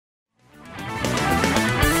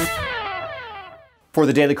For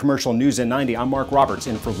the Daily Commercial News in 90, I'm Mark Roberts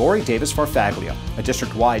in for Lori Davis Farfaglia. A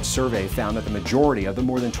district-wide survey found that the majority of the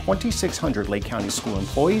more than 2,600 Lake County school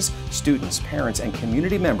employees, students, parents, and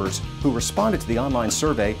community members who responded to the online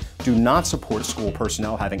survey do not support school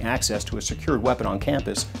personnel having access to a secured weapon on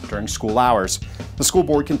campus during school hours. The school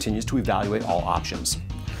board continues to evaluate all options.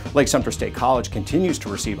 Lake Sumter State College continues to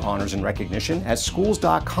receive honors and recognition as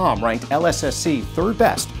Schools.com ranked LSSC third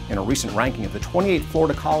best in a recent ranking of the 28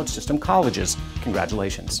 Florida college system colleges.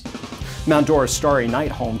 Congratulations. Mount Dora's Starry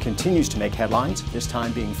night home continues to make headlines, this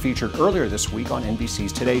time being featured earlier this week on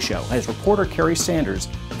NBC's Today Show as reporter Carrie Sanders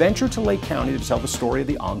ventured to Lake County to tell the story of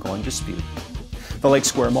the ongoing dispute. The Lake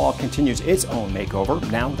Square Mall continues its own makeover,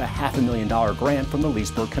 now with a $500,000 grant from the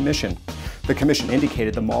Leesburg Commission. The Commission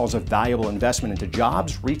indicated the mall is a valuable investment into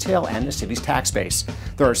jobs, retail, and the city's tax base.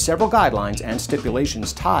 There are several guidelines and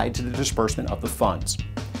stipulations tied to the disbursement of the funds.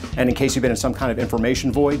 And in case you've been in some kind of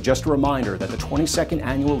information void, just a reminder that the 22nd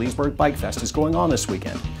annual Leesburg Bikefest is going on this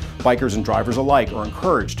weekend. Bikers and drivers alike are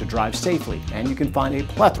encouraged to drive safely, and you can find a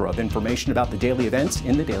plethora of information about the daily events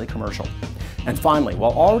in the Daily Commercial. And finally,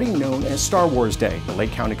 while already known as Star Wars Day, the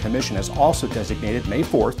Lake County Commission has also designated May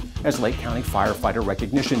 4th as Lake County Firefighter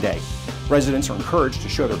Recognition Day. Residents are encouraged to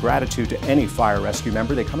show their gratitude to any fire rescue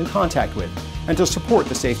member they come in contact with and to support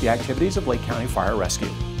the safety activities of Lake County Fire Rescue.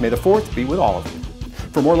 May the 4th be with all of you.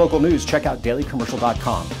 For more local news, check out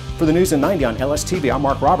dailycommercial.com. For the News in 90 on LSTV, I'm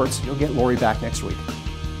Mark Roberts. You'll get Lori back next week.